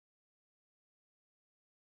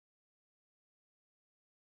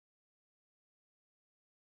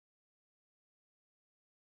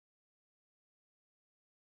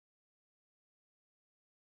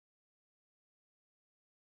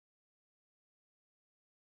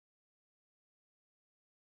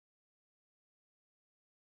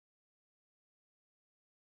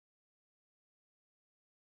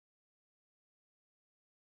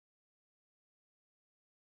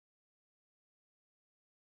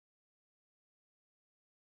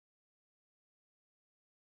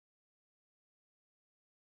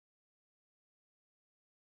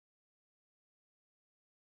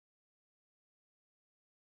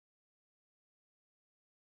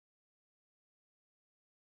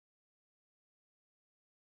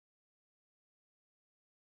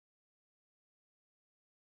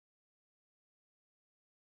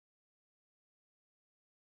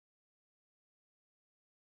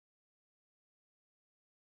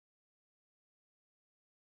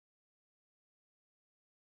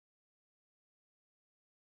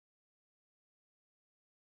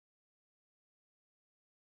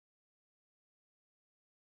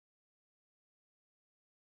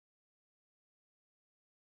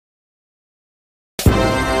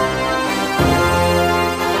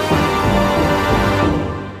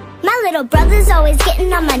little brother's always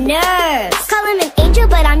getting on my nerves. Call him an angel,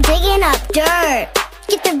 but I'm digging up dirt.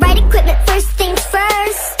 Get the right equipment first things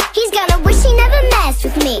first. He's gonna wish he never messed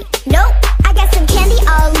with me. Nope, I got some candy,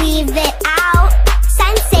 I'll leave it out.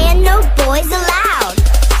 Sign saying no boys allowed.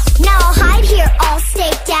 Now I'll hide here all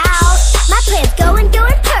staked out. My plan's going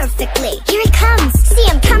perfectly. Here he comes, see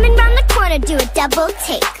him coming round the corner, do a double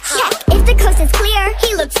take. Check, if the coast is clear,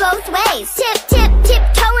 he looks both ways. Tip, tip,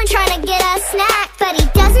 tiptoeing, trying to get a snack. But he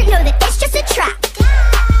doesn't know that it's just a trap.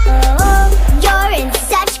 Oh, you're in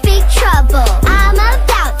such big trouble. I'm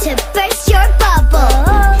about to burst your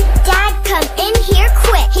bubble. Dad, come in here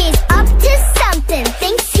quick. He's up to something,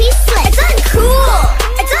 thinks he's slick. It's uncool,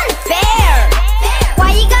 it's unfair.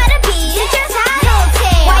 Why you gotta be such a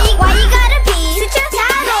tattletale? Why you gotta be such a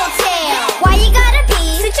tattletale? Why you gotta be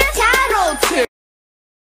such a tattletale?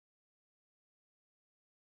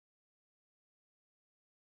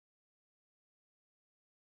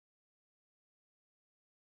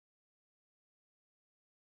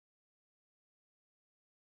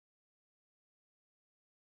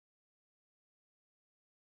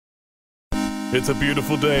 It's a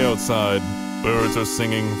beautiful day outside. Birds are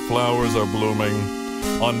singing, flowers are blooming.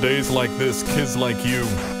 On days like this, kids like you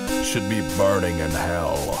should be burning in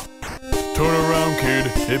hell. Turn around, kid,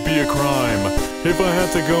 it'd be a crime if I had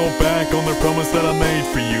to go back on the promise that I made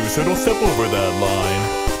for you. So don't step over that line,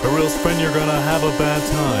 or else, friend, you're gonna have a bad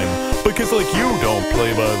time. But kids like you don't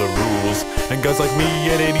play by the rules, and guys like me,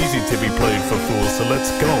 it ain't easy to be played for fools. So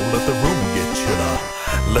let's go, let the room get chiller.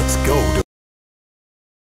 Let's go.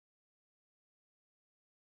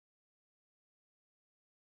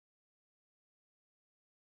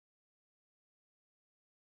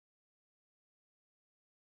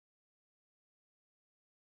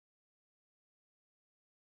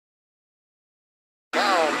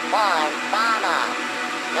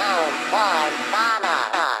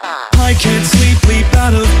 I can't sleep, leap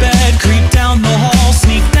out of bed, creep down the hall,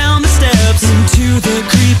 sneak down the steps into the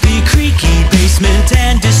creepy, creaky basement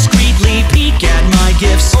and discreetly peek at my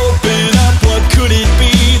gifts. Open up, what could it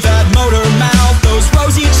be? That motor mouth, those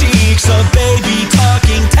rosy cheeks, a baby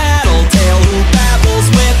talking tattletale who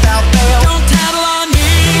babbles without fail. Don't tattle on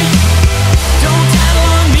me, don't tattle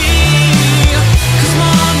on me, 'cause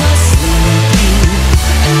mama's sleeping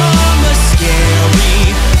and mama's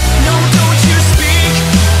scary. No, don't you speak,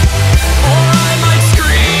 or I might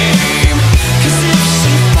scream, 'cause if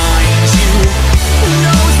she finds you, who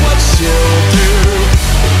knows what she'll do.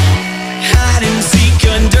 Hide and seek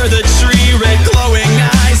under the tree, red glowing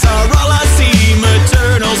eyes are all I see.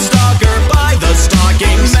 Maternal stalker by the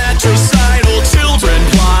stockings, matricidal children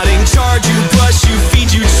plotting, charge you, brush you,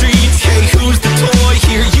 feed you treats. Hey, who's the toy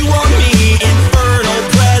here, you or me? Infernal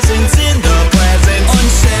presence in the present,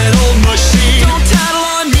 unsettled machine. Don't tattle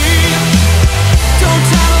on me, don't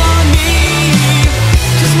tattle on me,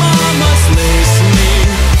 'cause mama's listening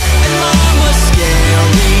and mama's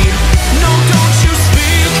scary. No, don't you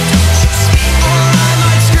speak, or I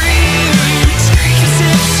might scream, 'cause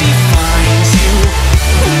if she finds you,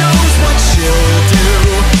 who knows what she'll do.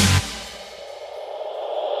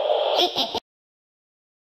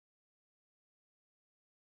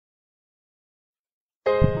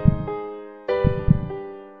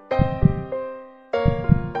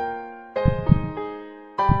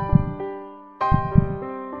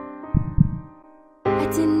 I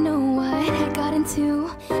didn't know what I got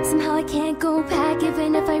into. Somehow I can't go back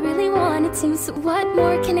even if I really wanted to. So what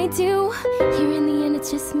more can I do? Here in the end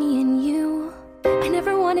it's just me and you. I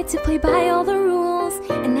never wanted to play by all the rules,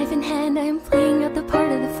 and knife in hand I'm playing out the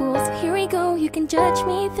part of the fool. So here we go, you can judge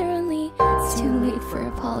me thoroughly. It's too late for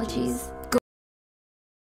apologies.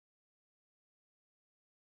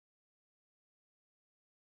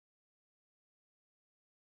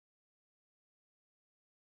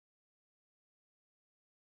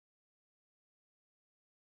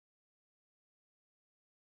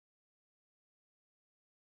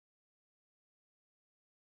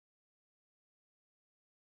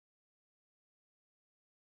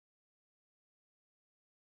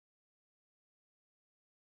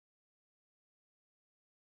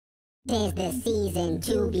 Tis the season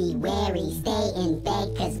to be wary, stay in bed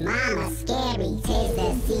 'cause mama's scary. Tis the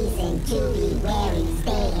season to be wary,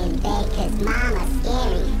 stay in bed 'cause mama's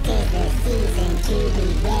scary. Tis the season to be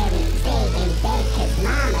wary, stay in bed 'cause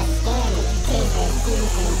mama's scary. Tis the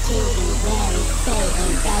season to be wary, stay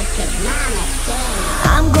in bed 'cause mama's scary.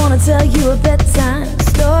 I'm gonna tell you a bedtime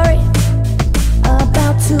story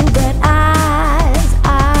about two bears.